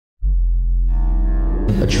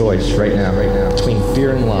a choice right now, between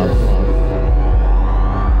fear and love.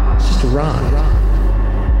 It's just a ride.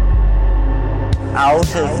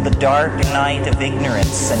 Out of the dark night of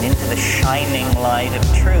ignorance and into the shining light of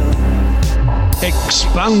truth.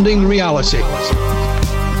 Expanding reality.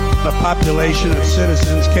 A population of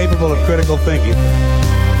citizens capable of critical thinking.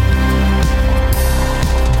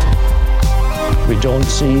 We don't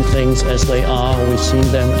see things as they are, we see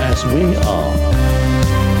them as we are.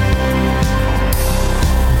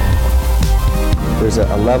 There's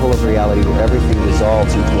a level of reality where everything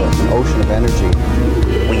dissolves into an ocean of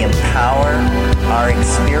energy. We empower our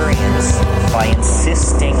experience by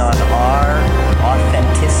insisting on our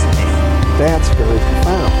authenticity. That's very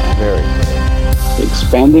profound. Very.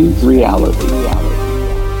 Expanding reality.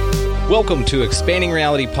 Welcome to Expanding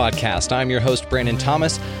Reality Podcast. I'm your host, Brandon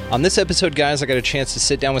Thomas. On this episode, guys, I got a chance to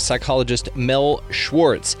sit down with psychologist Mel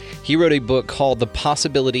Schwartz. He wrote a book called The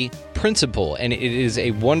Possibility Principle, and it is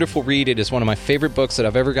a wonderful read. It is one of my favorite books that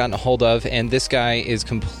I've ever gotten a hold of, and this guy is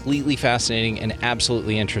completely fascinating and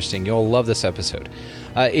absolutely interesting. You'll love this episode.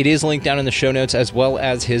 It is linked down in the show notes, as well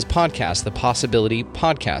as his podcast, The Possibility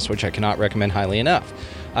Podcast, which I cannot recommend highly enough.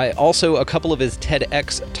 Also, a couple of his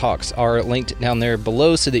TEDx talks are linked down there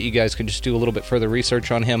below so that you guys can just do a little bit further research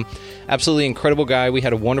on him. Absolutely incredible guy. We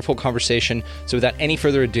had a wonderful conversation. So without any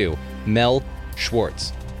further ado, Mel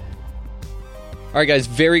Schwartz. All right, guys,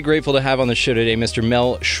 very grateful to have on the show today Mr.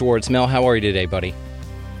 Mel Schwartz. Mel, how are you today, buddy?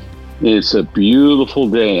 It's a beautiful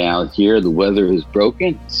day out here. The weather is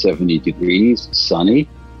broken, 70 degrees, sunny,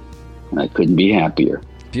 and I couldn't be happier.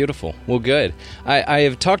 Beautiful. Well, good. I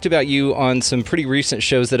have talked about you on some pretty recent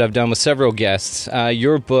shows that I've done with several guests.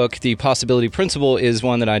 Your book, The Possibility Principle, is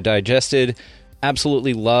one that I digested.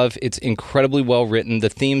 Absolutely love. It's incredibly well written. The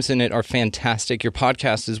themes in it are fantastic. Your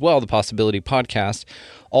podcast as well, The Possibility Podcast.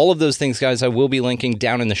 All of those things, guys, I will be linking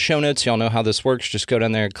down in the show notes. Y'all know how this works. Just go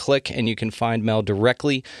down there and click, and you can find Mel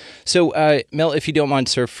directly. So, Mel, if you don't mind,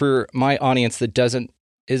 sir, for my audience that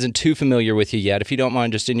isn't too familiar with you yet, if you don't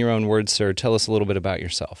mind, just in your own words, sir, tell us a little bit about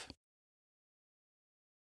yourself.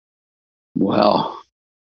 Well,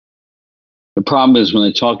 the problem is when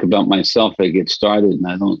I talk about myself, I get started and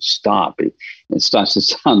I don't stop. It starts to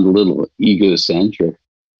sound a little egocentric,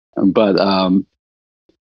 but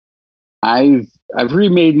I've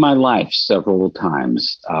remade my life several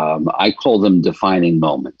times. I call them defining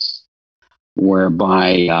moments,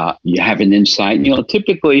 whereby you have an insight.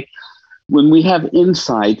 Typically, when we have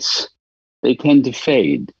insights, they tend to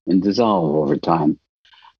fade and dissolve over time.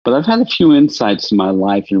 But I've had a few insights in my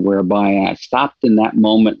life and whereby I stopped in that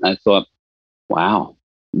moment and I thought, wow,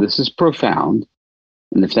 this is profound.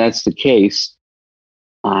 And if that's the case,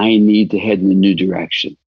 I need to head in a new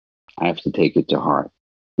direction. I have to take it to heart.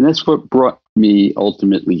 And that's what brought me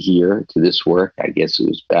ultimately here to this work. I guess it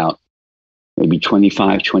was about maybe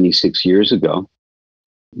 25, 26 years ago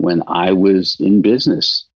when I was in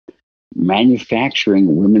business,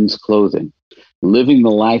 manufacturing women's clothing, living the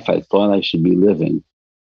life I thought I should be living.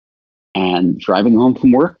 And driving home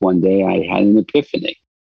from work one day, I had an epiphany,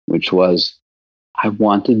 which was I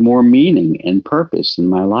wanted more meaning and purpose in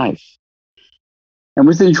my life. And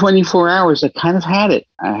within 24 hours, I kind of had it.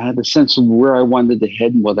 I had a sense of where I wanted to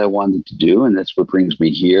head and what I wanted to do. And that's what brings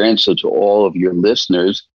me here. And so to all of your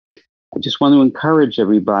listeners, I just want to encourage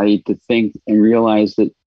everybody to think and realize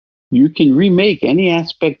that you can remake any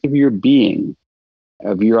aspect of your being,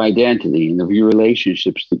 of your identity, and of your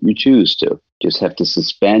relationships that you choose to. Just have to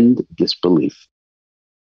suspend disbelief.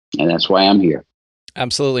 And that's why I'm here.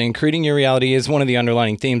 Absolutely. And creating your reality is one of the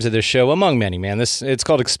underlying themes of this show, among many, man. It's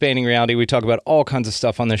called Expanding Reality. We talk about all kinds of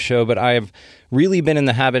stuff on this show, but I have really been in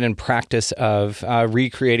the habit and practice of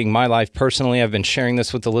recreating my life personally. I've been sharing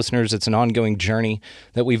this with the listeners. It's an ongoing journey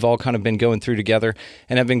that we've all kind of been going through together.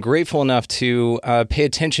 And I've been grateful enough to pay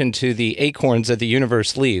attention to the acorns that the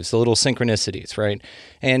universe leaves, the little synchronicities, right?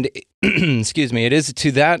 And excuse me, it is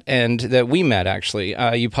to that end that we met, actually.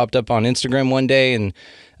 You popped up on Instagram one day, and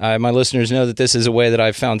my listeners know that this is a way that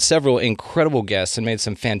I've found several incredible guests and made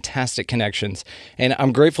some fantastic connections. And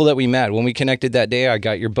I'm grateful that we met. When we connected that day, I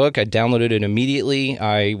got your book. I downloaded it immediately.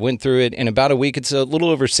 I went through it in about a week. It's a little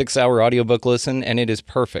over 6-hour audiobook listen, and it is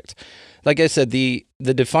perfect. Like I said, the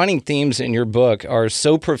defining themes in your book are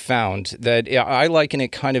so profound that I liken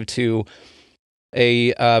it kind of to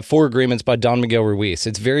Four Agreements by Don Miguel Ruiz.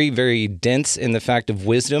 It's very, very dense in the fact of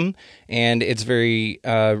wisdom, and it's very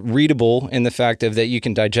readable in the fact of that you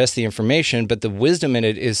can digest the information, but the wisdom in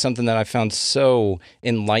it is something that I found so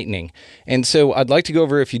enlightening. And so I'd like to go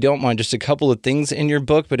over, if you don't mind, just a couple of things in your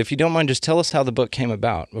book, but if you don't mind, just tell us how the book came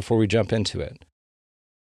about before we jump into it.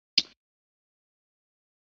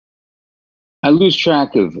 I lose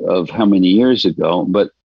track of how many years ago,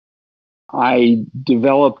 but I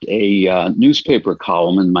developed a newspaper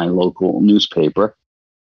column in my local newspaper,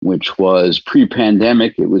 which was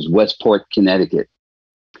pre-pandemic. It was Westport, Connecticut.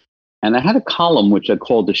 And I had a column which I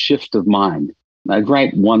called The Shift of Mind. I'd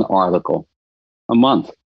write one article a month.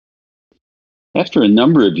 After a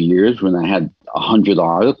number of years, when I had 100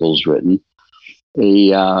 articles written,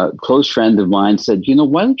 a close friend of mine said,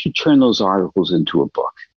 why don't you turn those articles into a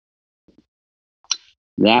book?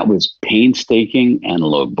 That was painstaking and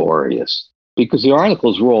laborious because the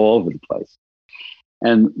articles were all over the place.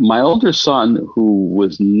 And my older son, who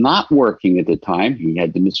was not working at the time, he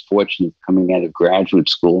had the misfortune of coming out of graduate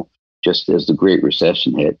school just as the Great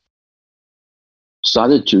Recession hit,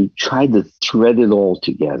 started to try to thread it all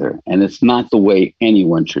together. And it's not the way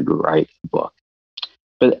anyone should write a book.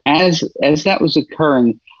 But as that was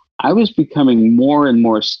occurring, I was becoming more and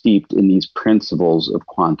more steeped in these principles of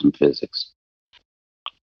quantum physics.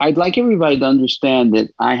 I'd like everybody to understand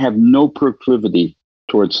that I have no proclivity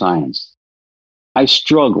towards science. I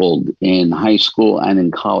struggled in high school and in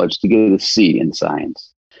college to get a C in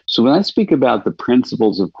science. So when I speak about the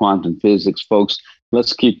principles of quantum physics, folks,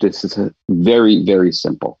 let's keep this very, very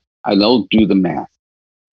simple. I don't do the math.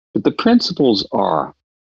 But the principles are,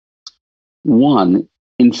 one,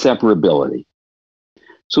 inseparability.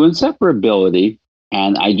 So inseparability,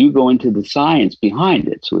 and I do go into the science behind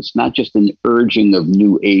it, so it's not just an urging of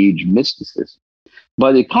New Age mysticism,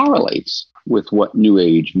 but it correlates with what New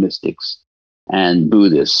Age mystics and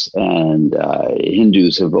Buddhists and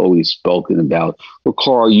Hindus have always spoken about, or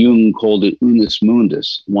Carl Jung called it unus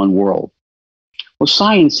mundus, one world. Well,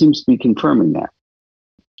 science seems to be confirming that.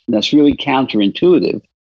 And that's really counterintuitive.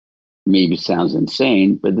 Maybe sounds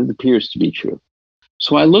insane, but it appears to be true.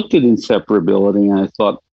 So I looked at inseparability and I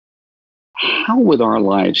thought, how would our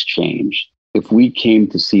lives change if we came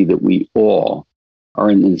to see that we all are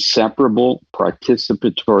an inseparable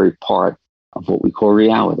participatory part of what we call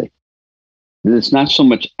reality? That it's not so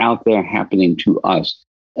much out there happening to us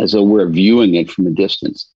as though we're viewing it from a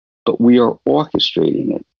distance, but we are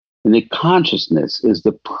orchestrating it. And that consciousness is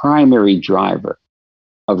the primary driver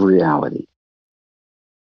of reality.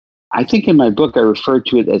 I think in my book, I refer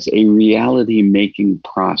to it as a reality-making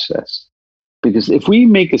process. Because if we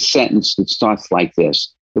make a sentence that starts like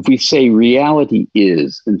this, if we say reality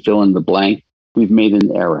is and fill in the blank, we've made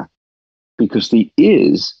an error. Because the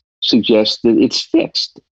is suggests that it's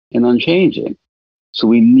fixed and unchanging. So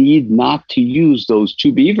we need not to use those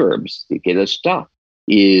to be verbs that get us stuck.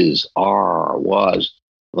 Is, are, was.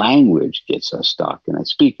 Language gets us stuck. And I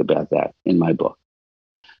speak about that in my book.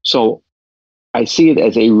 So I see it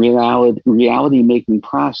as a reality-making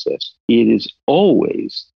process. It is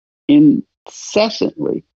always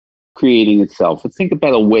incessantly creating itself. But think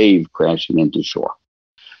about a wave crashing into shore.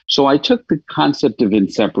 So I took the concept of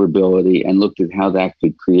inseparability and looked at how that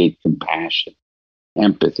could create compassion,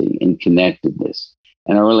 empathy, and connectedness,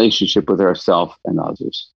 and a relationship with ourselves and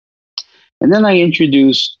others. And then I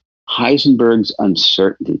introduced Heisenberg's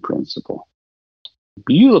uncertainty principle.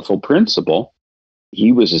 Beautiful principle.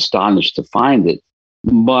 He was astonished to find it.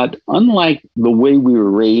 But unlike the way we were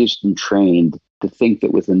raised and trained to think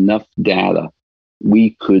that with enough data,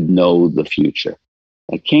 we could know the future.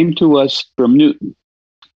 It came to us from Newton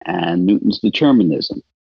and Newton's determinism.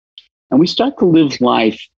 And we start to live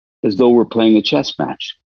life as though we're playing a chess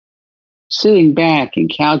match. Sitting back and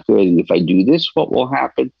calculating, if I do this, what will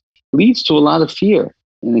happen, leads to a lot of fear.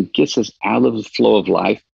 And it gets us out of the flow of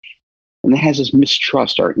life. And it has us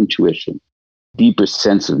mistrust our intuition, deeper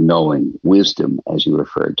sense of knowing, wisdom, as you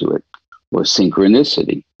referred to it, or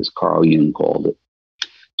synchronicity, as Carl Jung called it.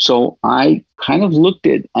 So I kind of looked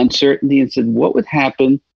at uncertainty and said, what would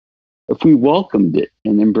happen if we welcomed it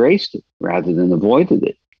and embraced it rather than avoided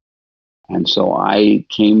it? And so I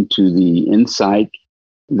came to the insight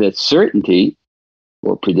that certainty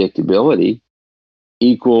or predictability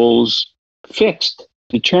equals fixed,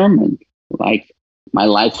 determined. Like my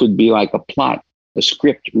life would be like a plot, a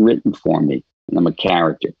script written for me, and I'm a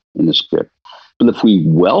character in the script. But if we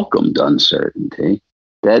welcomed uncertainty,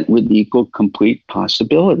 that would equal complete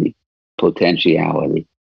possibility, potentiality.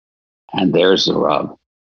 And there's the rub.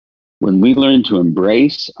 When we learn to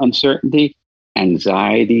embrace uncertainty,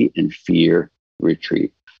 anxiety and fear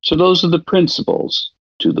retreat. So those are the principles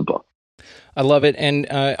to the book. I love it. And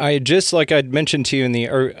I just, like I'd mentioned to you in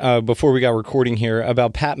the before we got recording here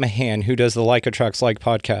about Pat Mahan, who does the Like Attracts Like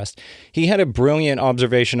podcast. He had a brilliant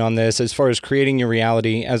observation on this as far as creating your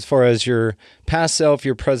reality, as far as your past self,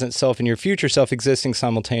 your present self, and your future self existing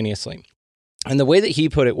simultaneously. And the way that he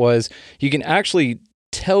put it was, you can actually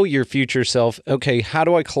tell your future self, okay, how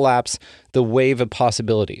do I collapse the wave of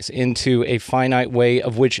possibilities into a finite way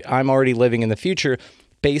of which I'm already living in the future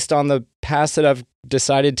based on the past that I've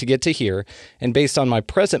decided to get to here and based on my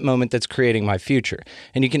present moment that's creating my future.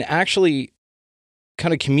 And you can actually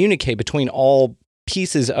kind of communicate between all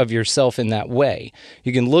pieces of yourself in that way.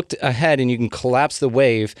 You can look ahead and you can collapse the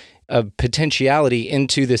wave of potentiality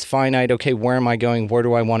into this finite, okay, where am I going? Where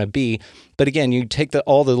do I want to be? But again, you take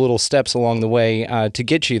all the little steps along the way to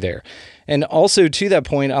get you there. And also to that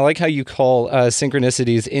point, I like how you call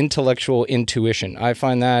synchronicities intellectual intuition. I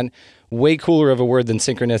find that way cooler of a word than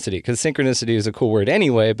synchronicity, because synchronicity is a cool word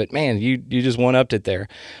anyway, but man, you just one-upped it there.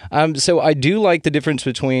 So I do like the difference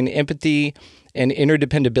between empathy and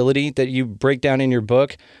interdependability that you break down in your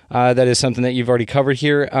book. That is something that you've already covered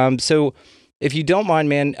here. So if you don't mind,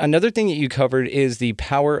 man, another thing that you covered is the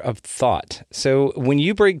power of thought. So when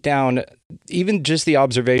you break down even just the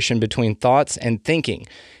observation between thoughts and thinking,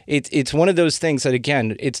 it's one of those things that,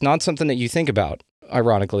 again, it's not something that you think about,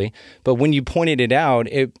 ironically, but when you pointed it out,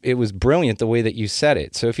 it was brilliant the way that you said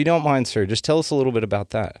it. So if you don't mind, sir, just tell us a little bit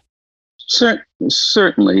about that.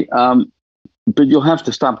 Certainly. But you'll have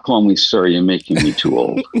to stop calling me sir. You're making me too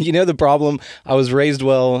old. You know the problem? I was raised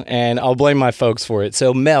well, and I'll blame my folks for it.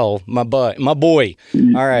 So Mel, my boy.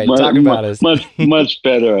 All right, talk about us. Much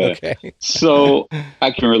better. Okay. So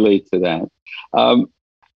I can relate to that.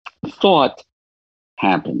 Thought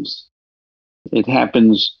happens. It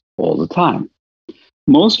happens all the time.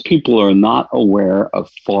 Most people are not aware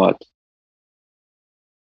of thought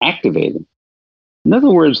activating. In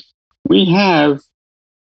other words, we have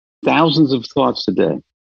thousands of thoughts a day,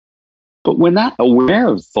 but we're not aware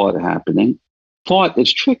of thought happening. Thought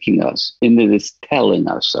is tricking us in that it's telling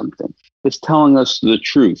us something. It's telling us the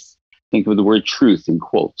truth. Think of the word truth in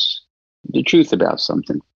quotes, the truth about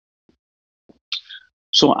something.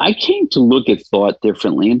 So I came to look at thought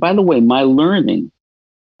differently. And by the way, my learning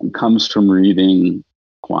comes from reading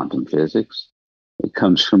quantum physics. It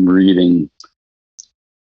comes from reading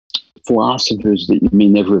philosophers that you may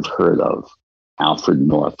never have heard of. Alfred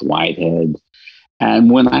North Whitehead. And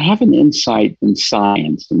when I have an insight in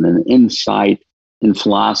science and an insight in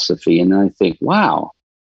philosophy, and I think, wow,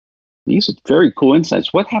 these are very cool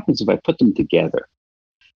insights. What happens if I put them together?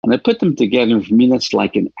 And I put them together, and for me, that's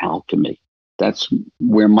like an alchemy. That's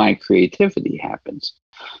where my creativity happens.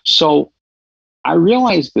 So I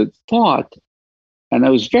realized that thought, and I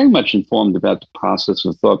was very much informed about the process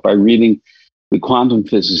of thought by reading the quantum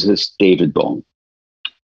physicist David Bohm,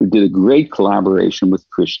 who did a great collaboration with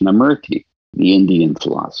Krishnamurti, the Indian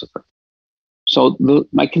philosopher. So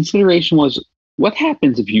my consideration was, what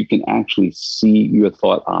happens if you can actually see your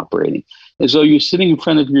thought operating? As though you're sitting in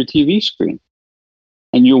front of your TV screen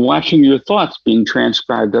and you're watching your thoughts being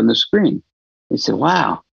transcribed on the screen. You say,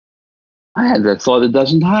 wow, I had that thought a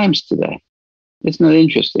dozen times today. Isn't that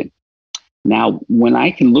interesting? Now, when I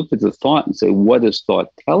can look at the thought and say, what is thought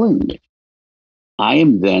telling me? I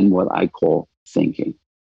am then what I call thinking.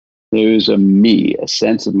 There is a me, a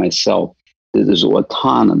sense of myself that is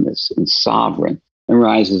autonomous and sovereign and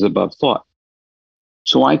rises above thought.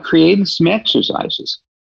 So I created some exercises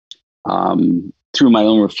through my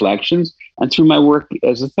own reflections and through my work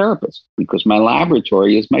as a therapist, because my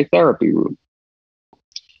laboratory is my therapy room.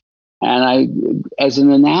 And as an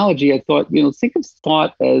analogy, I thought, think of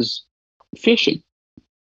thought as fishing.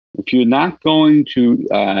 If you're not going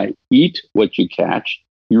to eat what you catch,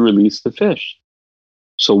 you release the fish.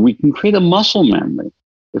 So we can create a muscle memory.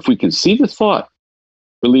 If we can see the thought,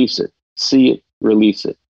 release it, see it, release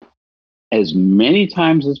it, as many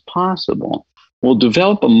times as possible, we'll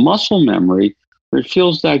develop a muscle memory where it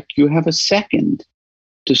feels like you have a second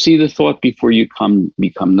to see the thought before you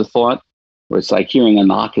become the thought, where it's like hearing a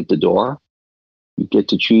knock at the door. You get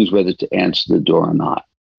to choose whether to answer the door or not.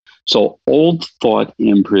 So old thought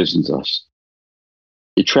imprisons us.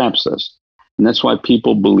 It traps us. And that's why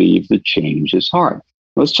people believe that change is hard.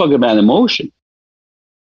 Let's talk about emotion.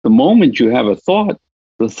 The moment you have a thought,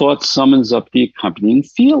 the thought summons up the accompanying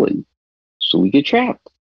feeling. So we get trapped.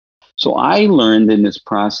 So I learned in this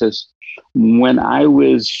process, when I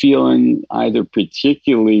was feeling either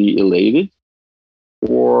particularly elated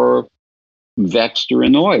or vexed or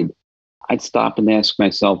annoyed, I'd stop and ask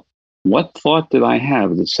myself, what thought did I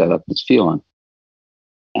have that set up this feeling?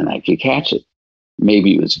 And I could catch it.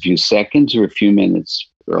 Maybe it was a few seconds or a few minutes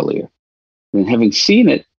earlier. And having seen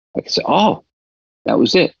it, I could say, oh, that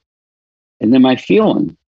was it. And then my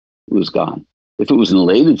feeling was gone. If it was an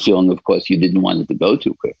elated feeling, of course, you didn't want it to go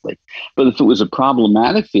too quickly. But if it was a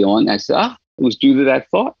problematic feeling, I said, it was due to that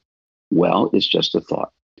thought. Well, it's just a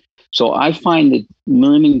thought. So I find that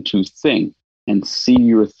learning to think and see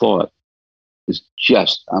your thought is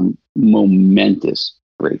just a momentous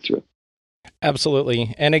breakthrough.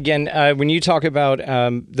 Absolutely. And again, when you talk about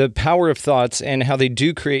the power of thoughts and how they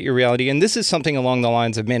do create your reality, and this is something along the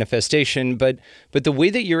lines of manifestation, but the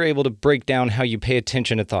way that you're able to break down how you pay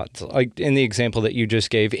attention to thoughts, like in the example that you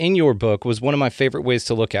just gave in your book, was one of my favorite ways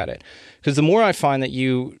to look at it. Because the more I find that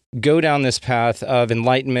you go down this path of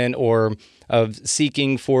enlightenment or of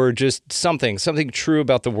seeking for just something true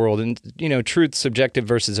about the world, and truth, subjective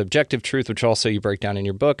versus objective truth, which also you break down in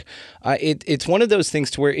your book. It's one of those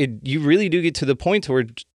things to where you really do get to the point to where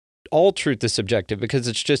all truth is subjective, because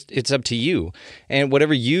it's up to you, and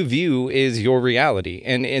whatever you view is your reality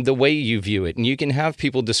and the way you view it. And you can have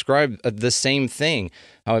people describe the same thing,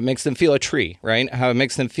 how it makes them feel, a tree, right? How it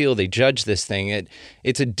makes them feel, they judge this thing.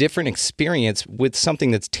 It's a different experience with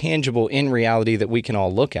something that's tangible in reality that we can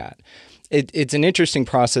all look at. It's an interesting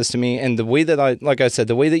process to me, and the way that like I said,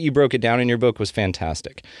 the way that you broke it down in your book was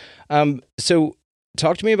fantastic. So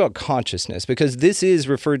talk to me about consciousness, because this is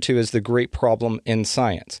referred to as the great problem in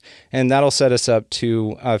science, and that'll set us up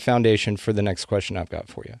to a foundation for the next question I've got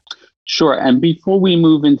for you. Sure. And before we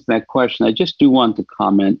move into that question, I just do want to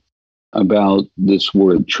comment about this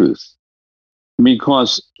word truth,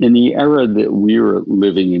 because in the era that we're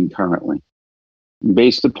living in currently,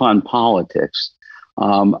 based upon politics,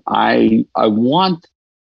 I want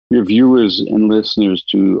your viewers and listeners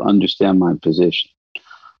to understand my position.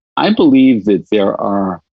 I believe that there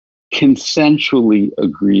are consensually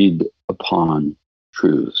agreed upon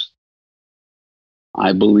truths.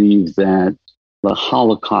 I believe that the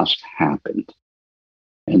Holocaust happened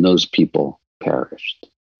and those people perished.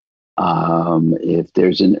 If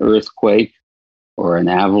there's an earthquake or an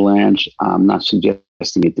avalanche, I'm not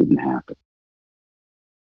suggesting it didn't happen.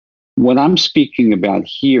 What I'm speaking about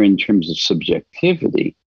here in terms of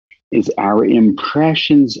subjectivity is our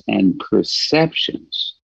impressions and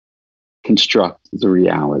perceptions construct the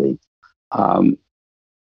reality.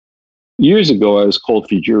 Years ago, I was called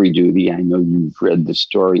for jury duty. I know you've read the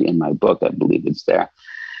story in my book. I believe it's there.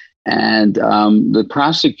 And the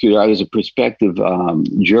prosecutor, I was a prospective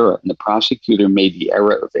juror, and the prosecutor made the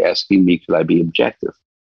error of asking me, could I be objective?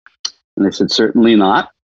 And I said, certainly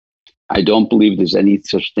not. I don't believe there's any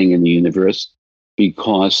such thing in the universe,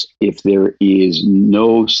 because if there is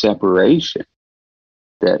no separation,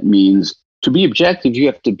 that means to be objective, you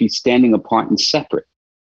have to be standing apart and separate,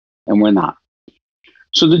 and we're not.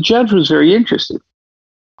 So the judge was very interested,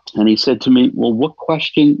 and he said to me, well, what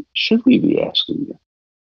question should we be asking you?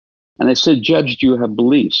 And I said, Judge, do you have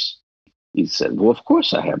beliefs? He said, well, of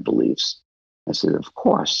course I have beliefs. I said, of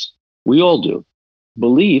course, we all do.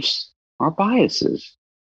 Beliefs are biases.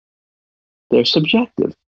 They're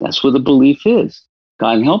subjective. That's what a belief is.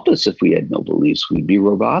 God help us if we had no beliefs, we'd be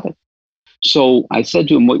robotic. So I said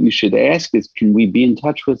to him, what you should ask is, can we be in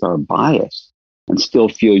touch with our bias and still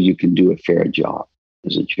feel you can do a fair job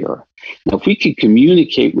as a juror? Now, if we could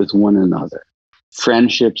communicate with one another,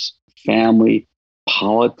 friendships, family,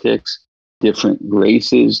 politics, different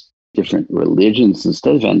races, different religions,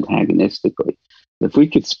 instead of antagonistically, if we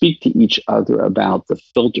could speak to each other about the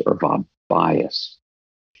filter of our bias,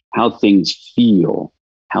 how things feel,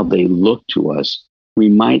 how they look to us, we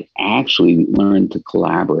might actually learn to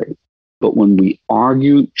collaborate. But when we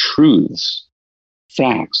argue truths,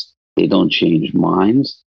 facts, they don't change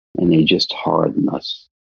minds, and they just harden us.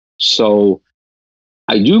 So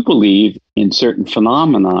I do believe in certain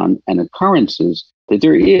phenomenon and occurrences that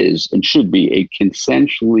there is and should be a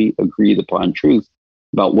consensually agreed upon truth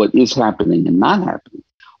about what is happening and not happening.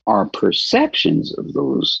 Our perceptions of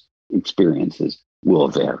those experiences will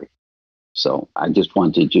vary. So I just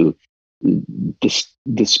wanted to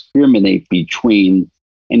discriminate between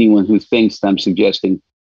anyone who thinks that I'm suggesting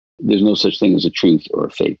there's no such thing as a truth or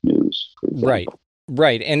a fake news, for example.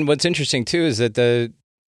 Right. And what's interesting too is that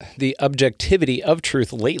the objectivity of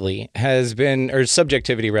truth lately has been, or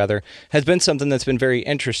subjectivity rather, has been something that's been very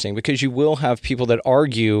interesting, because you will have people that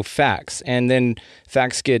argue facts, and then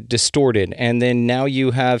facts get distorted, and then now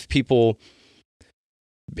you have people,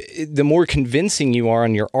 the more convincing you are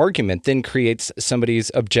on your argument then creates somebody's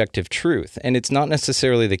objective truth. And it's not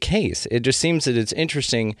necessarily the case. It just seems that it's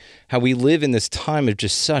interesting how we live in this time of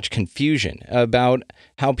just such confusion about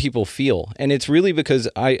how people feel. And it's really because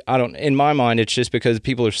I don't, in my mind, it's just because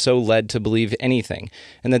people are so led to believe anything,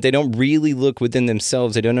 and that they don't really look within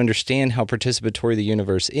themselves. They don't understand how participatory the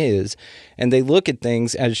universe is. And they look at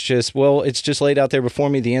things as just, well, it's just laid out there before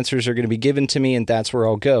me. The answers are going to be given to me, and that's where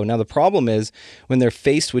I'll go. Now, the problem is when they're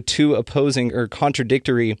faced with two opposing or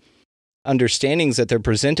contradictory understandings that they're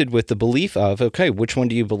presented with, the belief of, okay, which one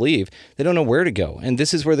do you believe? They don't know where to go. And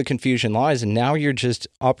this is where the confusion lies. And now you're just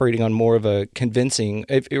operating on more of a convincing,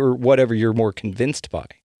 or whatever you're more convinced by.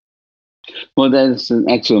 Well, that's an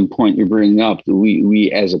excellent point you're bringing up.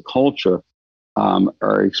 We as a culture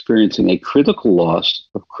are experiencing a critical loss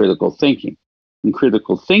of critical thinking. And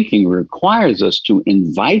critical thinking requires us to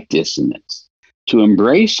invite dissonance, to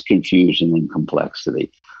embrace confusion and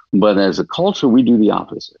complexity. But as a culture, we do the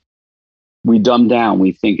opposite. We dumb down.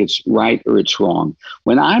 We think it's right or it's wrong.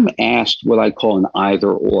 When I'm asked what I call an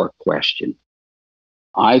either or question,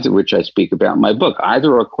 either, which I speak about in my book,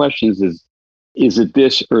 either or questions is it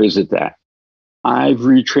this or is it that? I've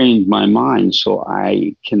retrained my mind so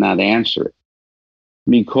I cannot answer it,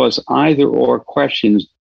 because either or questions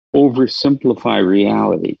oversimplify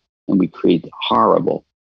reality and we create horrible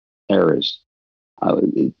errors.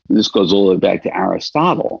 This goes all the way back to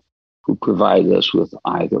Aristotle, who provided us with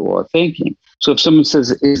either or thinking. So if someone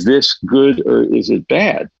says, is this good or is it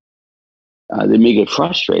bad? They may get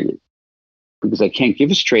frustrated because I can't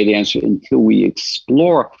give a straight answer until we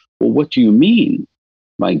explore, well, what do you mean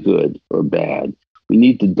by good or bad? We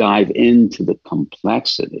need to dive into the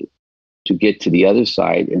complexity to get to the other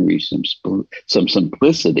side and reach some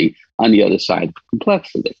simplicity on the other side of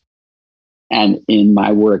complexity. And in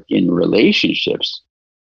my work in relationships,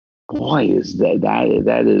 boy, is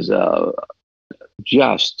that is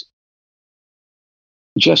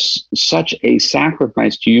just such a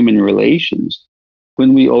sacrifice to human relations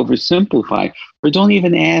when we oversimplify or don't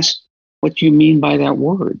even ask, what do you mean by that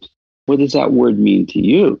word? What does that word mean to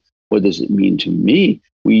you? What does it mean to me?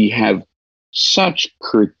 We have such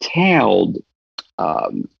curtailed,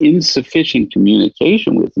 insufficient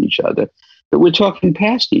communication with each other that we're talking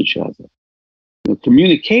past each other.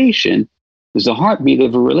 Communication is the heartbeat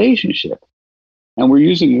of a relationship. And we're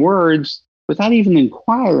using words without even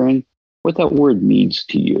inquiring what that word means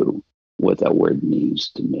to you, what that word means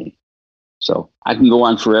to me. So I can go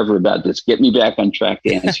on forever about this. Get me back on track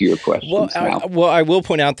to answer your questions. I will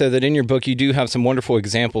point out, though, that in your book, you do have some wonderful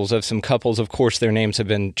examples of some couples. Of course, their names have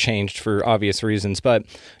been changed for obvious reasons, but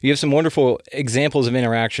you have some wonderful examples of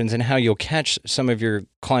interactions and how you'll catch some of your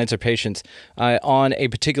clients or patients on a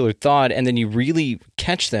particular thought, and then you really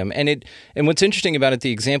catch them. And what's interesting about it,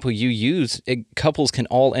 the example you use, couples can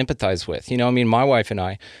all empathize with. I mean, my wife and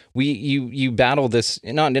I, you battle this,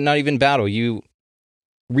 not even battle, you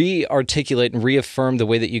re-articulate and reaffirm the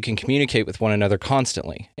way that you can communicate with one another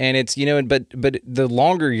constantly. And it's, but the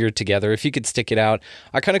longer you're together, if you could stick it out,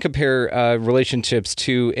 I kind of compare relationships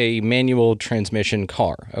to a manual transmission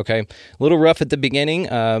car, okay? A little rough at the beginning,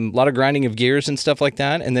 a lot of grinding of gears and stuff like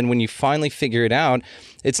that. And then when you finally figure it out,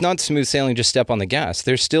 it's not smooth sailing, just step on the gas.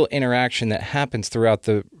 There's still interaction that happens throughout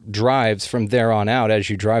the drives from there on out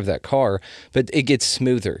as you drive that car, but it gets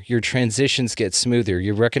smoother. Your transitions get smoother.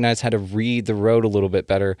 You recognize how to read the road a little bit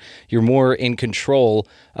better. You're more in control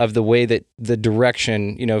of the way that the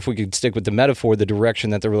direction, if we could stick with the metaphor, the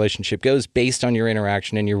direction that the relationship goes based on your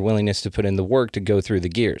interaction and your willingness to put in the work to go through the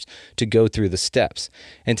gears, to go through the steps,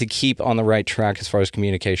 and to keep on the right track as far as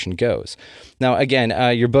communication goes. Now, again,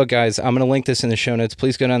 your book, guys, I'm going to link this in the show notes.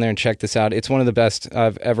 Please go down there and check this out. It's one of the best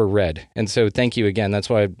I've ever read. And so thank you again. That's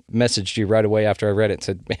why I messaged you right away after I read it.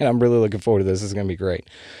 Said, man, I'm really looking forward to this. This is going to be great.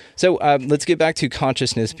 So let's get back to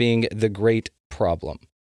consciousness being the great problem.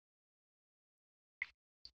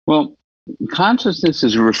 Well, consciousness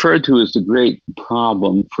is referred to as the great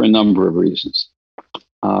problem for a number of reasons.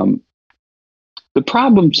 The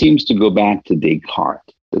problem seems to go back to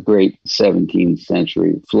Descartes, the great 17th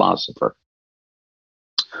century philosopher.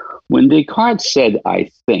 When Descartes said, I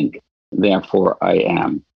think, therefore I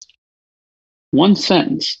am, one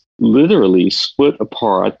sentence literally split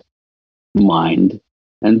apart mind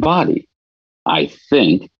and body. I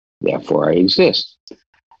think, therefore I exist.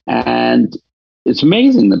 And it's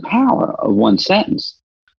amazing the power of one sentence.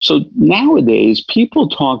 So nowadays, people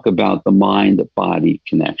talk about the mind-body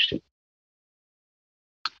connection.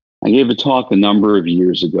 I gave a talk a number of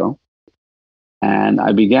years ago, and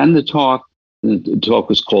I began to talk. The talk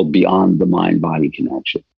was called Beyond the Mind-Body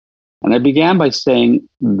Connection. And I began by saying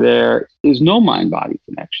there is no mind-body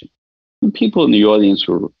connection. And people in the audience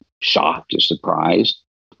were shocked or surprised,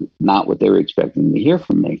 not what they were expecting to hear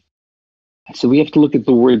from me. I said, we have to look at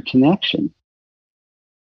the word connection.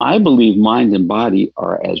 I believe mind and body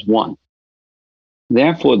are as one.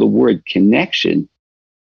 Therefore, the word connection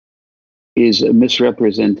is a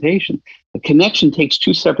misrepresentation. A connection takes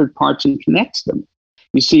two separate parts and connects them.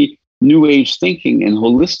 You see, New Age thinking and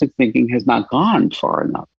holistic thinking has not gone far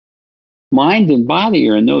enough. Mind and body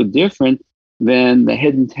are no different than the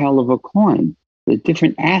head and tail of a coin. They're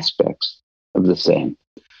different aspects of the same.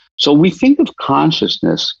 So we think of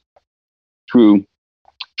consciousness through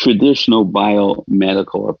traditional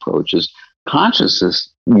biomedical approaches. Consciousness,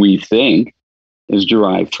 we think, is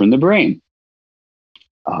derived from the brain.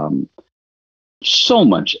 So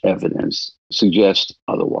much evidence suggests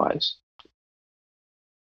otherwise.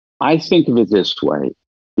 I think of it this way.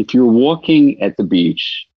 If you're walking at the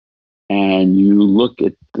beach and you look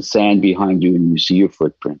at the sand behind you and you see your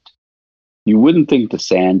footprint, you wouldn't think the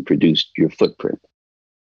sand produced your footprint.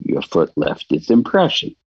 Your foot left its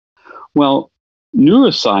impression. Well,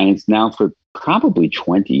 neuroscience now for probably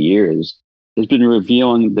 20 years has been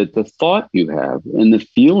revealing that the thought you have and the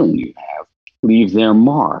feeling you have leave their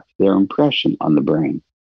mark, their impression on the brain.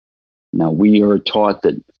 Now, we are taught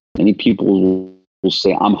that many people will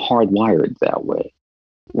say, I'm hardwired that way.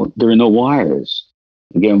 Well, there are no wires.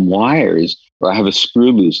 Again, wires, or I have a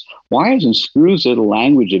screw loose. Wires and screws are the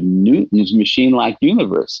language of Newton's machine-like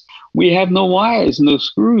universe. We have no wires, no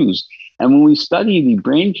screws. And when we study the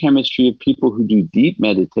brain chemistry of people who do deep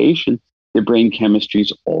meditation, their brain chemistry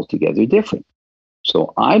is altogether different.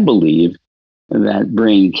 So I believe that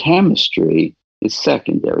brain chemistry is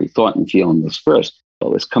secondary. Thought and feeling is first.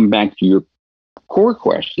 But let's come back to your core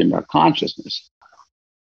question about consciousness.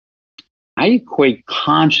 I equate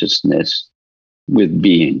consciousness with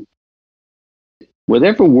being.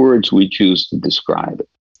 Whatever words we choose to describe it,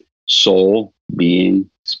 soul, being,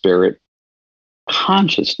 spirit,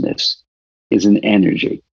 consciousness is an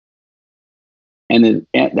energy. And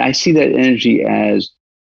I see that energy as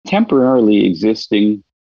temporarily existing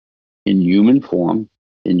in human form,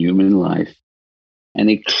 in human life, and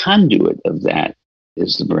a conduit of that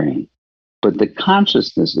is the brain. But the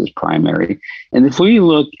consciousness is primary. And if we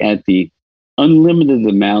look at the unlimited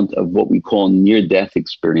amount of what we call near-death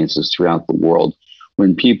experiences throughout the world,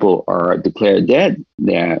 when people are declared dead,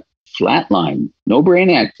 they're flatlined, no brain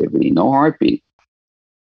activity, no heartbeat,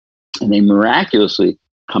 and they miraculously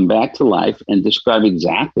come back to life and describe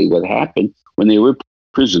exactly what happened when they were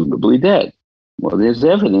presumably dead. Well, there's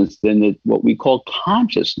evidence then that what we call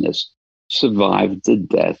consciousness survived the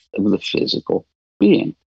death of the physical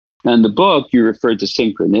being. Now, in the book, you referred to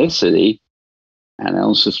synchronicity, and I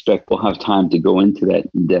don't suspect we'll have time to go into that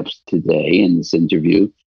in depth today in this interview.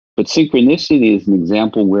 But synchronicity is an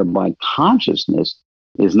example whereby consciousness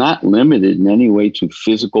is not limited in any way to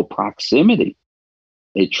physical proximity.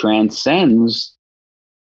 It transcends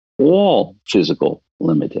all physical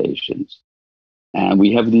limitations. And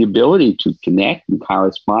we have the ability to connect and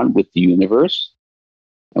correspond with the universe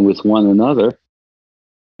and with one another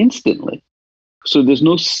instantly. So there's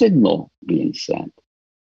no signal being sent.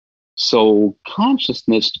 So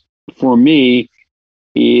consciousness, for me,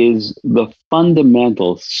 is the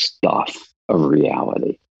fundamental stuff of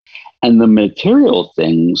reality. And the material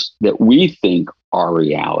things that we think are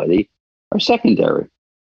reality are secondary.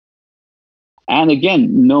 And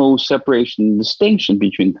again, no separation and distinction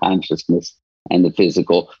between consciousness and the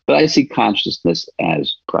physical, but I see consciousness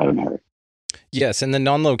as primary. Yes, and the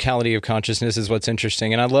non-locality of consciousness is what's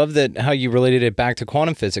interesting. And I love that how you related it back to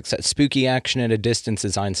quantum physics, that spooky action at a distance,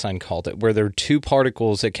 as Einstein called it, where there are two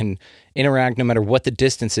particles that can interact no matter what the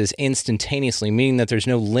distance is instantaneously, meaning that there's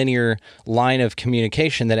no linear line of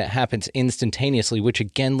communication, that it happens instantaneously, which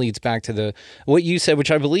again leads back to what you said,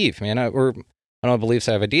 which I believe, man, I don't believe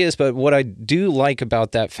I have ideas, but what I do like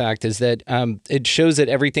about that fact is that it shows that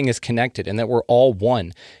everything is connected and that we're all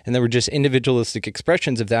one, and that we're just individualistic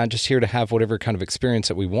expressions of that, just here to have whatever kind of experience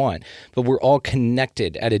that we want. But we're all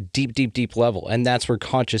connected at a deep, deep, deep level, and that's where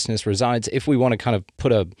consciousness resides if we want to kind of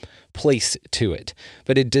put a place to it.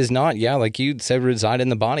 But it does not, like you said, reside in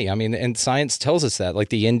the body. I mean, and science tells us that, like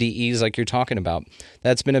the NDEs, like you're talking about.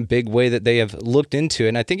 That's been a big way that they have looked into it.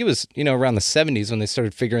 And I think it was, around the 70s when they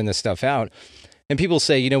started figuring this stuff out. And people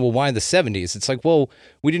say, well, why the 70s? It's like, well,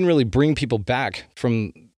 we didn't really bring people back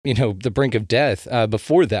from, the brink of death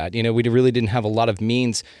before that. We really didn't have a lot of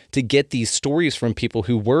means to get these stories from people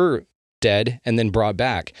who were dead and then brought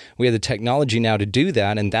back. We have the technology now to do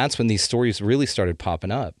that, and that's when these stories really started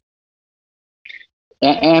popping up.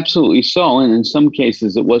 Absolutely so. And in some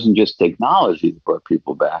cases, it wasn't just technology that brought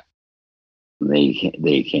people back. They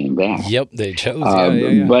came back. Yep, they chose.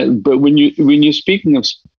 But when you're speaking of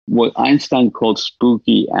what Einstein called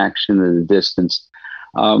spooky action at a distance,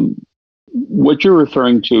 what you're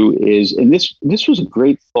referring to is, and this was a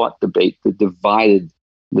great thought debate that divided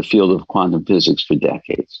the field of quantum physics for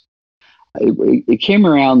decades. It came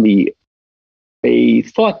around a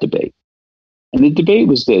thought debate, and the debate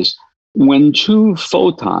was this: when two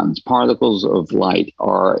photons, particles of light,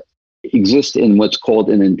 exist in what's called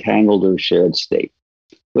an entangled or shared state.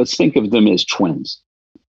 Let's think of them as twins.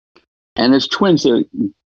 And as twins, they're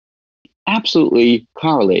absolutely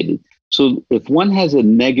correlated. So if one has a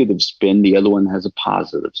negative spin, the other one has a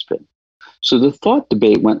positive spin. So the thought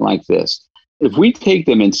debate went like this. If we take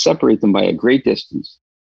them and separate them by a great distance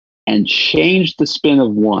and change the spin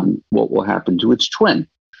of one, what will happen to its twin?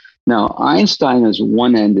 Now, Einstein is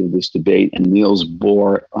one end of this debate and Niels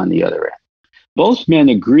Bohr on the other end. Both men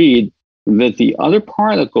agreed that the other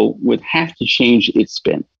particle would have to change its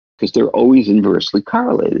spin because they're always inversely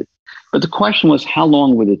correlated. But the question was, how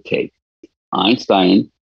long would it take?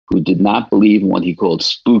 Einstein, who did not believe in what he called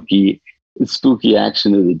spooky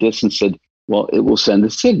action of the distance, said, well, it will send a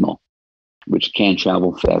signal, which can't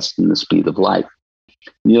travel faster than the speed of light.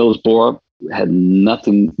 Niels Bohr had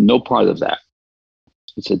no part of that.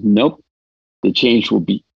 He said, nope, the change will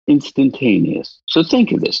be instantaneous. So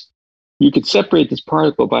think of this. You could separate this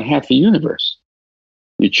particle by half the universe.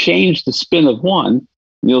 You change the spin of one,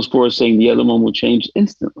 Niels Bohr is saying the other one will change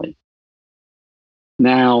instantly.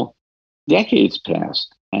 Now, decades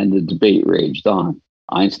passed and the debate raged on.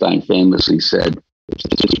 Einstein famously said, if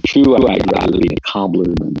this is true, I'd rather be a cobbler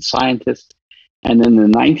than a scientist. And in the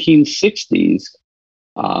 1960s,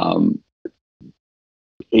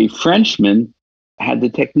 a Frenchman had the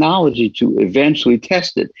technology to eventually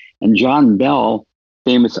test it. And John Bell,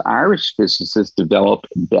 famous Irish physicist, developed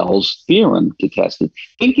Bell's theorem to test it,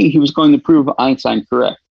 thinking he was going to prove Einstein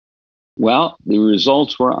correct. Well, the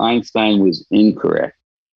results were Einstein was incorrect.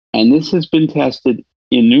 And this has been tested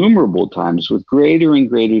innumerable times with greater and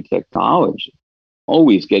greater technology,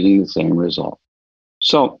 always getting the same result.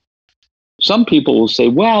 So some people will say,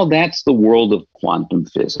 well, that's the world of quantum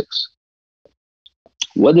physics.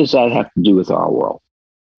 What does that have to do with our world?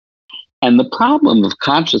 And the problem of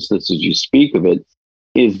consciousness, as you speak of it,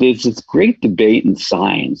 is there's this great debate in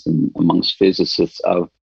science and amongst physicists of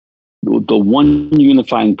the one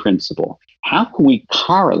unifying principle. How can we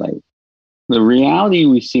correlate the reality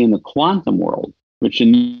we see in the quantum world, which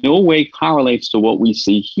in no way correlates to what we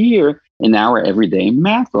see here in our everyday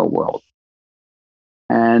macro world?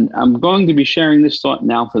 And I'm going to be sharing this thought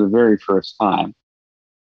now for the very first time,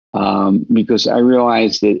 because I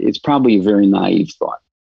realize that it's probably a very naive thought,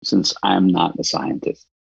 since I'm not a scientist.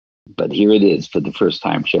 But here it is for the first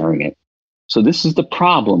time sharing it. So this is the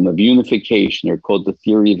problem of unification, or called the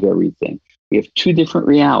theory of everything. We have two different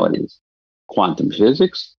realities, quantum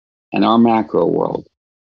physics and our macro world.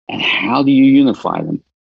 And how do you unify them?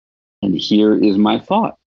 And here is my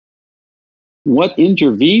thought. What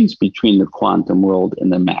intervenes between the quantum world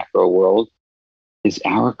and the macro world is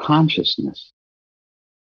our consciousness.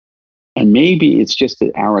 And maybe it's just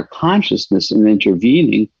that our consciousness in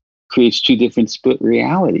intervening creates two different split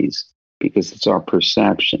realities because it's our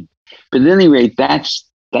perception. But at any rate, that's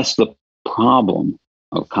the problem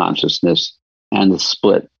of consciousness and the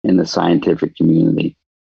split in the scientific community.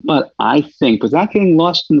 But I think, without getting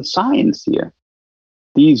lost in the science here,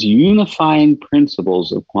 these unifying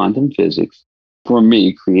principles of quantum physics, for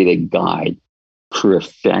me, create a guide for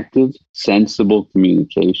effective, sensible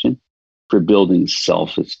communication, for building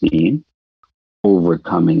self-esteem,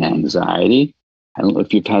 overcoming anxiety. I don't know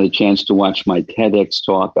if you've had a chance to watch my TEDx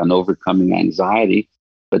talk on overcoming anxiety,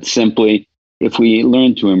 but simply, if we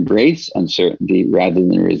learn to embrace uncertainty rather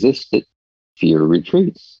than resist it, fear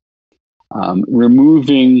retreats.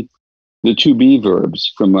 Removing the to be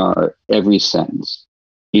verbs from our every sentence,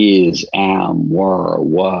 is, am, were,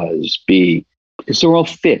 was, be, because they're all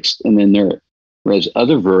fixed and inert, whereas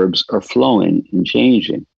other verbs are flowing and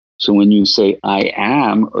changing. So when you say I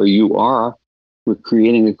am or you are, we're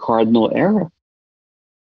creating a cardinal error.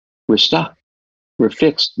 We're stuck. We're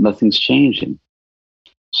fixed. Nothing's changing.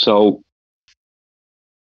 So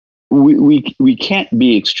we can't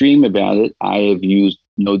be extreme about it. I have used,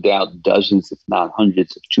 no doubt, dozens, if not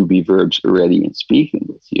hundreds, of to be verbs already in speaking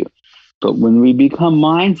with you. But when we become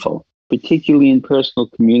mindful, particularly in personal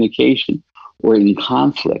communication or in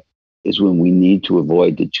conflict, is when we need to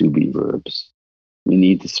avoid the to be verbs. We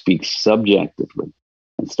need to speak subjectively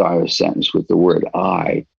and start a sentence with the word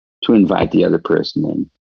I to invite the other person in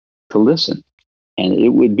to listen. And it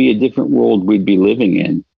would be a different world we'd be living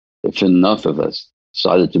in if enough of us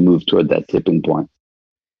started to move toward that tipping point.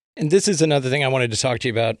 And this is another thing I wanted to talk to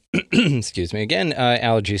you about. Excuse me. Again,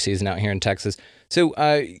 allergy season out here in Texas. So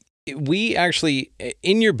we actually,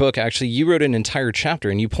 in your book, actually, you wrote an entire chapter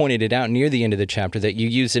and you pointed it out near the end of the chapter that you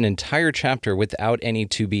used an entire chapter without any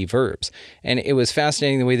to be verbs. And it was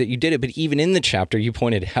fascinating the way that you did it. But even in the chapter, you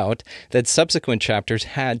pointed out that subsequent chapters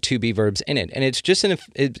had to be verbs in it. And it's just,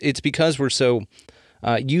 it's because we're so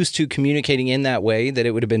used to communicating in that way that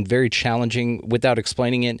it would have been very challenging without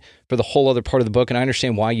explaining it for the whole other part of the book. And I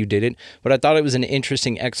understand why you did it, but I thought it was an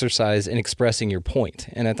interesting exercise in expressing your point.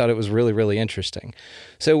 And I thought it was really, really interesting.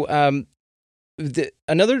 So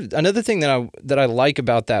another thing that I like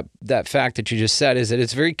about that fact that you just said is that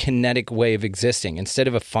it's a very kinetic way of existing instead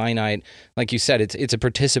of a finite, like you said, it's a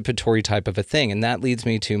participatory type of a thing. And that leads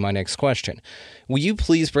me to my next question. Will you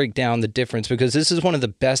please break down the difference, because this is one of the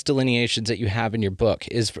best delineations that you have in your book,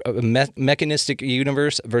 is a mechanistic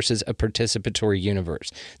universe versus a participatory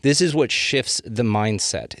universe. This is what shifts the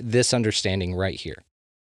mindset, this understanding right here.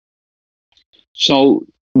 So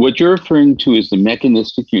what you're referring to is the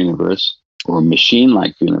mechanistic universe, or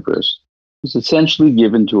machine-like universe, is essentially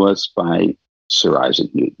given to us by Sir Isaac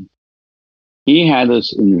Newton. He had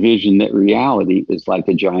us envision that reality is like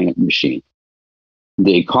a giant machine.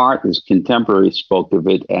 Descartes, his contemporary, spoke of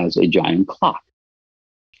it as a giant clock.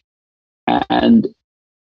 And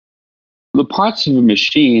the parts of a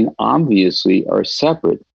machine obviously are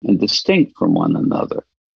separate and distinct from one another.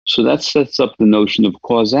 So that sets up the notion of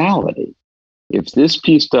causality. If this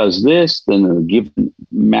piece does this, then in a given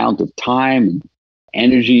amount of time and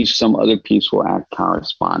energy, some other piece will act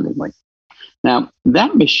correspondingly. Now,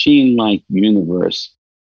 that machine-like universe,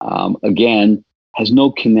 again, has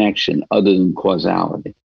no connection other than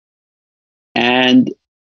causality. And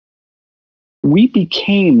we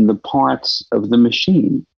became the parts of the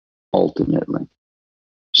machine, ultimately.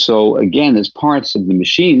 So again, as parts of the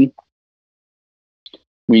machine,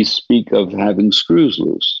 we speak of having screws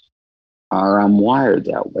loose. Or I'm wired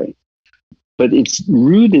that way. But it's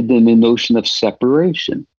rooted in the notion of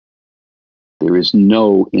separation. There is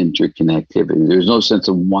no interconnectivity. There's no sense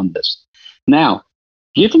of oneness. Now,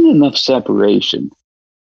 given enough separation,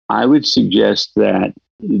 I would suggest that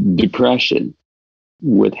depression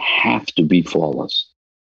would have to be flawless.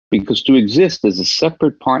 Because to exist as a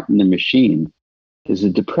separate part in the machine is a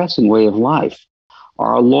depressing way of life.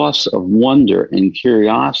 Our loss of wonder and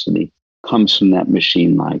curiosity comes from that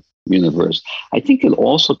machine-like universe. I think it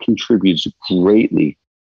also contributes greatly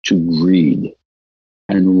to greed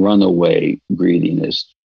and runaway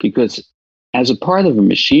greediness, because as a part of a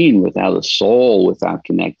machine without a soul, without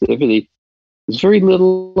connectivity, there's very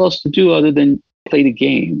little else to do other than play the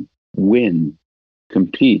game, win,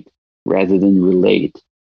 compete rather than relate,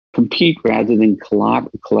 compete rather than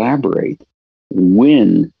collaborate,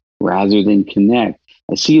 win rather than connect.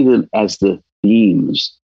 I see them as the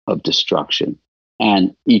themes of destruction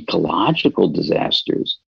and ecological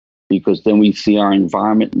disasters, because then we see our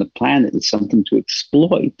environment and the planet as something to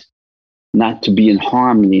exploit, not to be in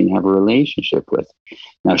harmony and have a relationship with.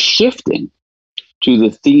 Now, shifting to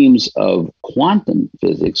the themes of quantum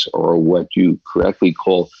physics, or what you correctly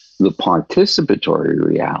call the participatory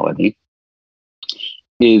reality,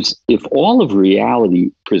 is if all of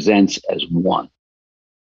reality presents as one,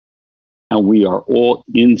 and we are all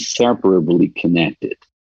inseparably connected.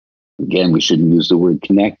 Again, we shouldn't use the word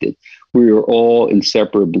connected. We are all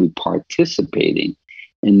inseparably participating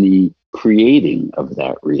in the creating of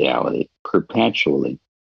that reality perpetually.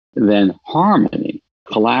 Then harmony,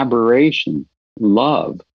 collaboration,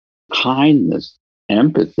 love, kindness,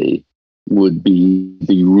 empathy would be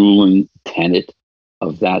the ruling tenet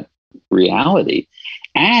of that reality.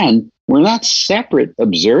 And we're not separate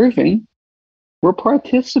observing, we're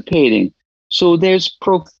participating. So there's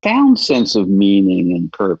profound sense of meaning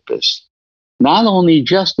and purpose, not only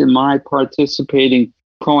just in my participating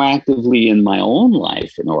proactively in my own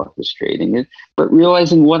life and orchestrating it, but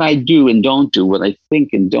realizing what I do and don't do, what I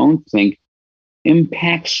think and don't think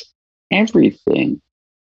impacts everything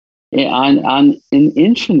on an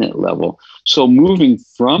infinite level. So moving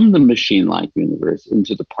from the machine-like universe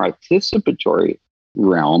into the participatory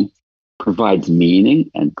realm provides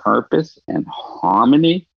meaning and purpose and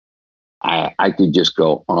harmony. I could just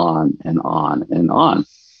go on and on and on.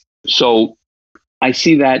 So I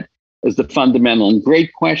see that as the fundamental and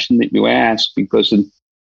great question that you ask, because in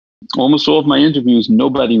almost all of my interviews,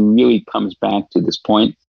 nobody really comes back to this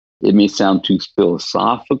point. It may sound too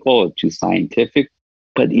philosophical or too scientific,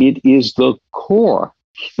 but it is the core.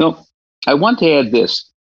 Now, I want to add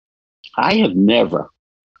this. I have never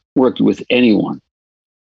worked with anyone,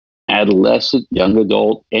 adolescent, young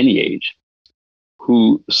adult, any age,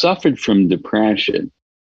 who suffered from depression,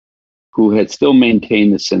 who had still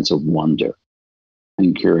maintained a sense of wonder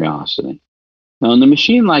and curiosity. Now, in the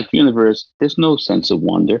machine-like universe, there's no sense of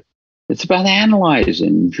wonder. It's about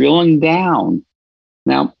analyzing, drilling down.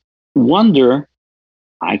 Now, wonder,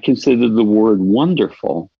 I consider the word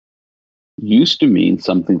wonderful, used to mean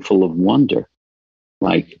something full of wonder.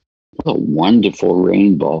 Like, what a wonderful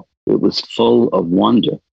rainbow. It was full of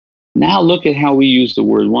wonder. Now look at how we use the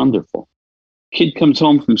word wonderful. Kid comes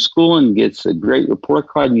home from school and gets a great report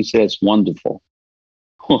card and you say, it's wonderful.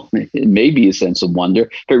 Well, it may be a sense of wonder,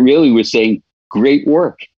 but really we're saying great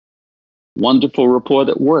work, wonderful report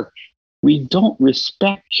at work. We don't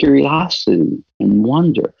respect curiosity and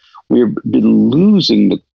wonder. We've been losing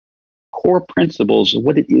the core principles of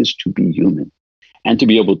what it is to be human and to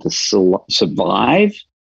be able to survive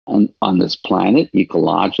on this planet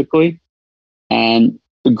ecologically. And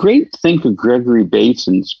the great thinker Gregory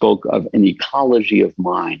Bateson spoke of an ecology of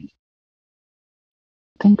mind.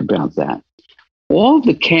 Think about that. All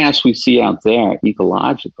the chaos we see out there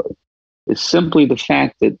ecologically is simply the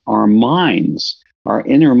fact that our minds, our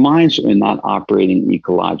inner minds, are not operating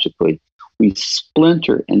ecologically. We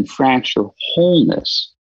splinter and fracture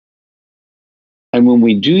wholeness. And when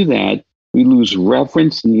we do that, we lose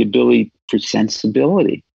reverence and the ability for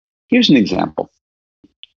sensibility. Here's an example.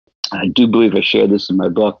 I do believe I shared this in my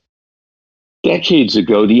book. Decades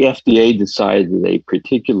ago, the FDA decided that a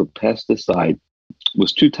particular pesticide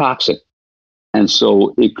was too toxic, and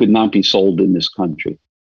so it could not be sold in this country.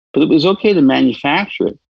 But it was okay to manufacture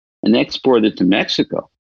it and export it to Mexico,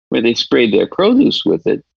 where they sprayed their produce with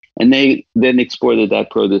it, and they then exported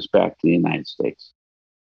that produce back to the United States.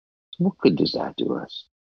 So what good does that do us?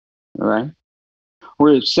 All right?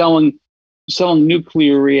 We're selling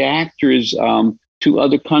nuclear reactors to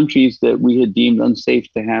other countries that we had deemed unsafe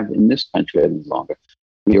to have in this country any longer.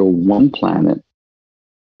 We are one planet,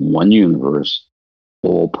 one universe,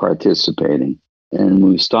 all participating. And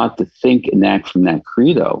when we start to think and act from that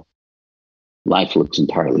credo, life looks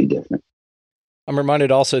entirely different. I'm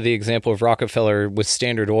reminded also of the example of Rockefeller with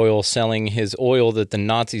Standard Oil selling his oil that the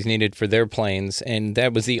Nazis needed for their planes, and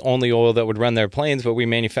that was the only oil that would run their planes, but we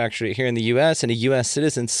manufactured it here in the U.S., and a U.S.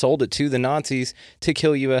 citizen sold it to the Nazis to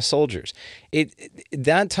kill U.S. soldiers.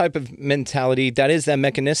 That type of mentality, that is that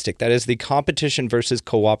mechanistic. That is the competition versus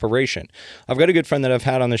cooperation. I've got a good friend that I've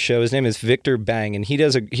had on the show. His name is Victor Bang, and he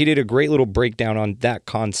did a great little breakdown on that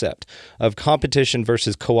concept of competition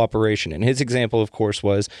versus cooperation. And his example, of course,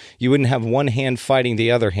 was you wouldn't have one hand fighting the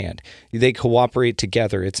other hand. They cooperate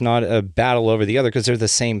together. It's not a battle over the other because they're the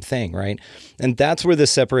same thing, right? And that's where the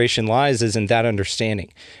separation lies, is in that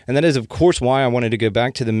understanding. And that is, of course, why I wanted to go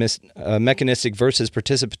back to the mechanistic versus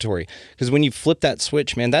participatory. Because when you flip that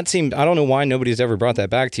switch, man, that seemed, I don't know why nobody's ever brought that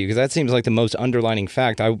back to you, because that seems like the most underlining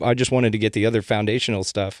fact. I just wanted to get the other foundational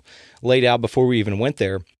stuff laid out before we even went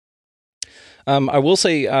there. I will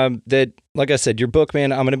say that, like I said, your book,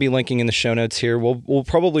 man, I'm going to be linking in the show notes here. We'll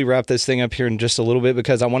probably wrap this thing up here in just a little bit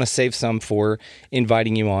because I want to save some for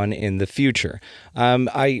inviting you on in the future.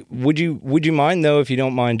 Would you mind, though, if you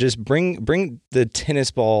don't mind, just bring the tennis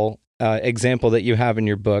ball example that you have in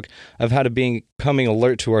your book of how to becoming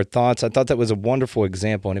alert to our thoughts. I thought that was a wonderful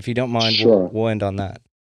example, and if you don't mind, sure. we'll end on that.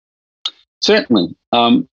 Certainly.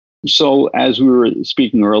 So as we were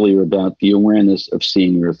speaking earlier about the awareness of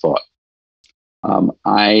seeing your thought,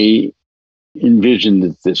 I envisioned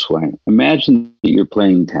it this way. Imagine that you're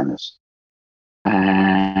playing tennis,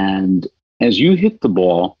 and as you hit the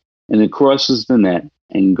ball and it crosses the net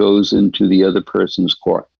and goes into the other person's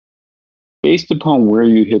court, based upon where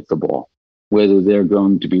you hit the ball, whether they're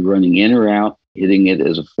going to be running in or out, hitting it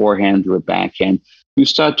as a forehand or a backhand, you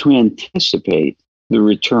start to anticipate the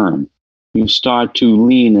return. You start to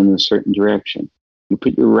lean in a certain direction. You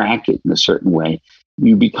put your racket in a certain way.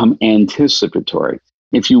 You become anticipatory.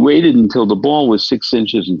 If you waited until the ball was 6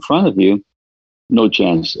 inches in front of you, no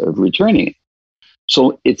chance of returning it.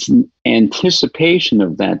 So it's an anticipation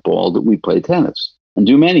of that ball that we play tennis and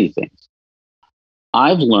do many things.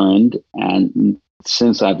 I've learned, and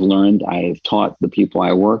since I've learned, I have taught the people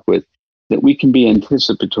I work with that we can be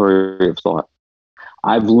anticipatory of thought.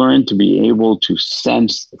 I've learned to be able to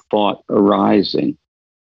sense thought arising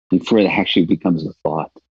before it actually becomes a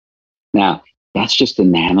thought. Now, that's just a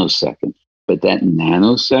nanosecond, but that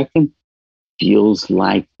nanosecond feels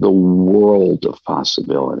like the world of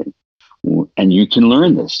possibility. And you can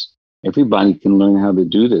learn this. Everybody can learn how to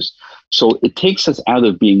do this. So it takes us out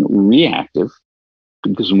of being reactive,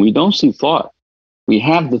 because when we don't see thought, we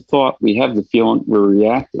have the thought, we have the feeling, we're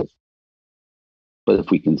reactive. But if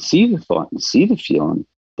we can see the thought and see the feeling,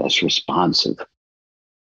 that's responsive.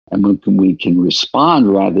 And when we can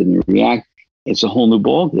respond rather than react, it's a whole new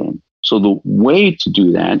ballgame. So the way to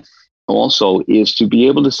do that also is to be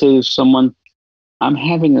able to say to someone, I'm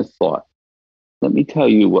having a thought. Let me tell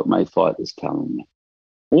you what my thought is telling me.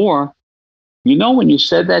 Or, when you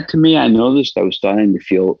said that to me, I noticed I was starting to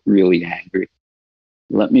feel really angry.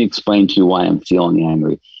 Let me explain to you why I'm feeling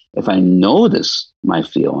angry. If I notice my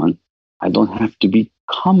feeling, I don't have to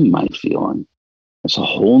become my feeling. It's a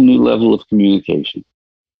whole new level of communication.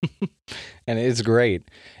 And it's great.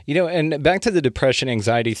 And back to the depression,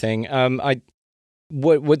 anxiety thing.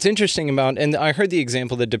 What's interesting about, and I heard the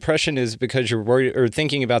example that depression is because you're worried or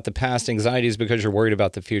thinking about the past, anxiety is because you're worried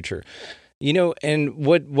about the future. And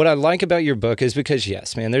what I like about your book is because,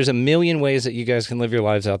 yes, man, there's a million ways that you guys can live your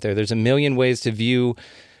lives out there. There's a million ways to view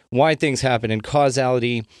why things happen and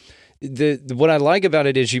causality. What I like about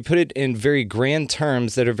it is you put it in very grand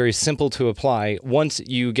terms that are very simple to apply once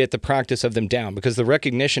you get the practice of them down. Because the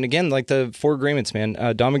recognition, again, like the 4 agreements, man,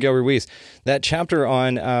 Don Miguel Ruiz, that chapter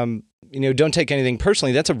on, don't take anything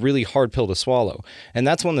personally, that's a really hard pill to swallow. And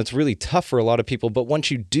that's one that's really tough for a lot of people. But once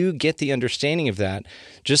you do get the understanding of that,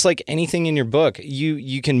 just like anything in your book,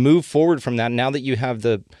 you can move forward from that now that you have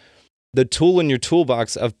the tool in your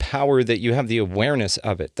toolbox of power, that you have the awareness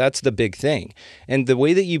of it. That's the big thing. And the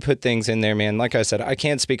way that you put things in there, man, like I said, I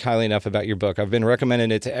can't speak highly enough about your book. I've been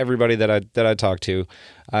recommending it to everybody that I talk to.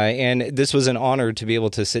 And this was an honor to be able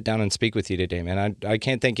to sit down and speak with you today, man. I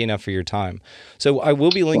can't thank you enough for your time. So I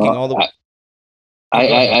will be linking all the...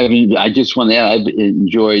 I just want to add, I've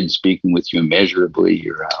enjoyed speaking with you immeasurably.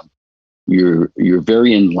 You're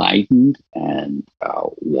very enlightened and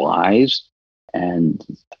wise, and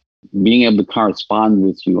being able to correspond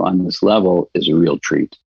with you on this level is a real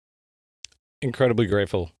treat. Incredibly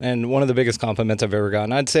grateful. And one of the biggest compliments I've ever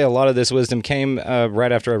gotten. I'd say a lot of this wisdom came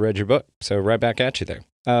right after I read your book. So right back at you there.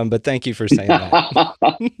 But thank you for saying that.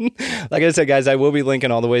 Like I said, guys, I will be linking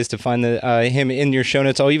all the ways to find him in your show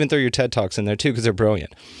notes. I'll even throw your TED Talks in there too, because they're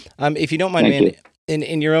brilliant. If you don't mind, man,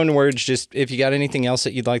 in your own words, just if you got anything else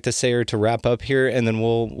that you'd like to say or to wrap up here, and then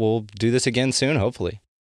we'll do this again soon, hopefully.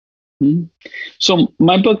 So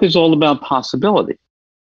my book is all about possibility.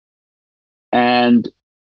 And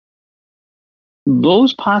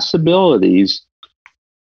those possibilities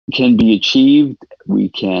can be achieved. We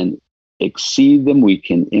can exceed them. We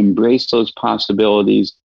can embrace those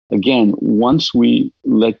possibilities. Again, once we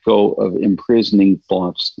let go of imprisoning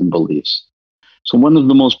thoughts and beliefs. So one of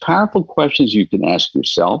the most powerful questions you can ask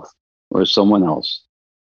yourself or someone else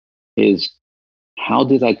is, how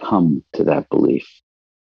did I come to that belief?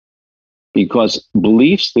 Because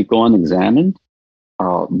beliefs that go unexamined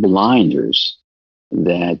are blinders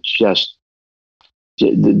that just,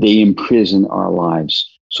 they imprison our lives.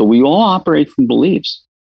 So we all operate from beliefs,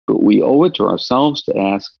 but we owe it to ourselves to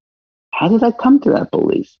ask, how did I come to that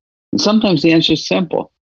belief? And sometimes the answer is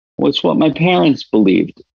simple. Well, it's what my parents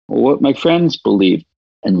believed or what my friends believed.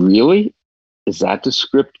 And really, is that the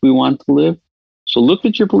script we want to live? So look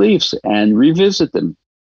at your beliefs and revisit them,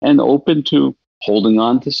 and open to holding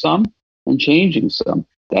on to some and changing some.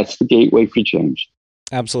 That's the gateway for change.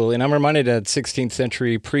 Absolutely. And I'm reminded of a 16th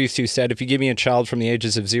century priest who said, if you give me a child from the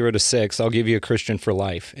ages of 0 to 6, I'll give you a Christian for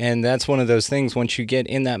life. And that's one of those things, once you get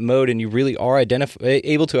in that mode and you really are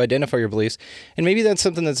able to identify your beliefs, and maybe that's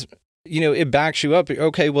something that's, it backs you up.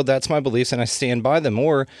 Okay, well, that's my beliefs and I stand by them.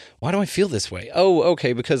 Or why do I feel this way? Oh,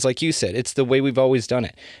 okay, because like you said, it's the way we've always done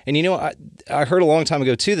it. And I heard a long time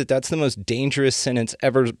ago too, that's the most dangerous sentence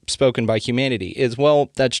ever spoken by humanity is, well,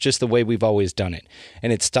 that's just the way we've always done it.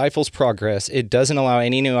 And it stifles progress. It doesn't allow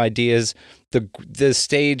any new ideas, the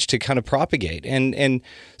stage to kind of propagate. And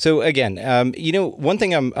so again, one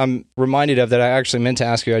thing I'm reminded of that I actually meant to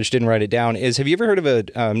ask you, I just didn't write it down, is have you ever heard of a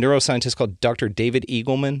neuroscientist called Dr. David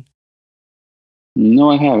Eagleman?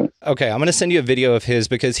 No, I haven't. Okay, I'm going to send you a video of his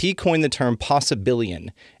because he coined the term possibillion.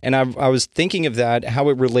 And I was thinking of that, how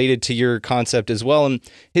it related to your concept as well. And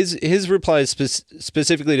his reply is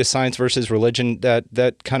specifically to science versus religion,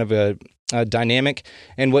 that kind of a dynamic.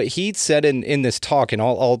 And what he said in this talk, and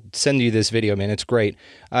I'll send you this video, man, it's great,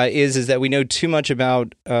 is that we know too much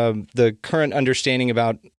about the current understanding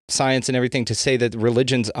about science and everything to say that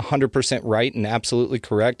religion's 100% right and absolutely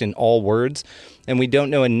correct in all words. And we don't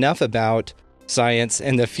know enough about science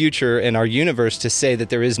and the future and our universe to say that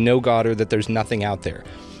there is no God or that there's nothing out there.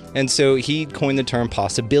 And so he coined the term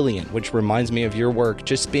possibillion, which reminds me of your work,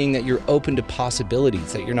 just being that you're open to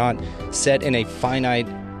possibilities, that you're not set in a finite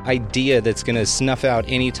idea that's going to snuff out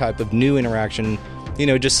any type of new interaction,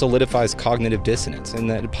 just solidifies cognitive dissonance, and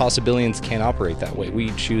that possibillions can't operate that way.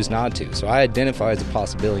 We choose not to. So I identify as a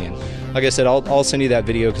possibillion. Like I said, I'll send you that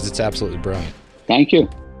video because it's absolutely brilliant. Thank you.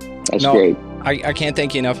 That's great. I can't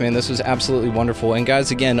thank you enough, man. This was absolutely wonderful. And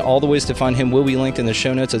guys, again, all the ways to find him will be linked in the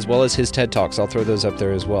show notes, as well as his TED Talks. I'll throw those up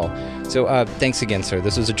there as well. So thanks again, sir.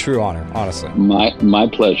 This was a true honor, honestly. My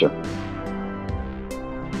pleasure.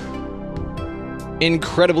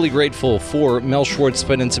 Incredibly grateful for Mel Schwartz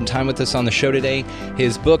spending some time with us on the show today.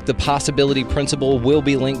 His book, The Possibility Principle, will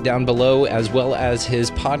be linked down below, as well as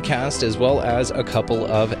his podcast, as well as a couple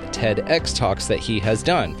of TEDx talks that he has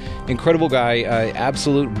done. Incredible guy,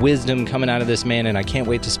 absolute wisdom coming out of this man, and I can't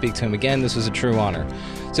wait to speak to him again. This was a true honor.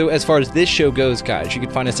 So as far as this show goes, guys, you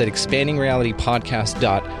can find us at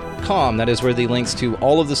expandingrealitypodcast.com. expaningreality.com. That is where the links to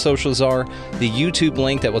all of the socials are. The YouTube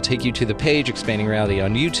link that will take you to the page, Expanding Reality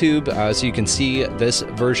on YouTube, so you can see this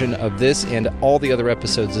version of this and all the other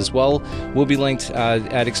episodes as well, will be linked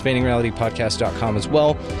at expandingrealitypodcast.com as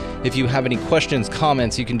well. If you have any questions,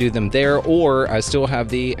 comments, you can do them there, or I still have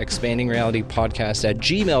the Expanding Reality Podcast at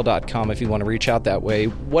gmail.com if you want to reach out that way.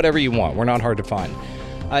 Whatever you want. We're not hard to find.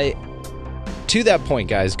 To that point,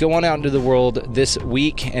 guys, go on out into the world this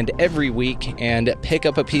week and every week and pick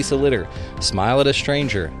up a piece of litter. Smile at a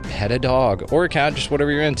stranger, pet a dog or a cat, just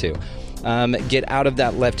whatever you're into. Get out of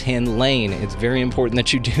that left-hand lane. It's very important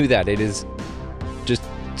that you do that. It is just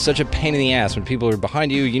such a pain in the ass when people are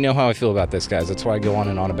behind you. You know how I feel about this, guys. That's why I go on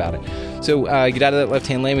and on about it. So get out of that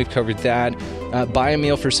left-hand lane. We've covered that. Buy a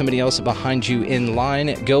meal for somebody else behind you in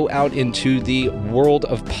line. Go out into the world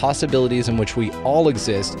of possibilities in which we all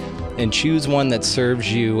exist and choose one that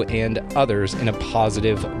serves you and others in a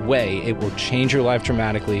positive way. It will change your life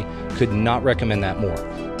dramatically. Could not recommend that more.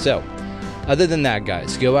 So, other than that,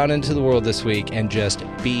 guys, go out into the world this week and just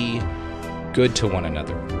be good to one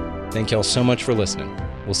another. Thank y'all so much for listening.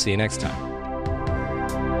 We'll see you next time.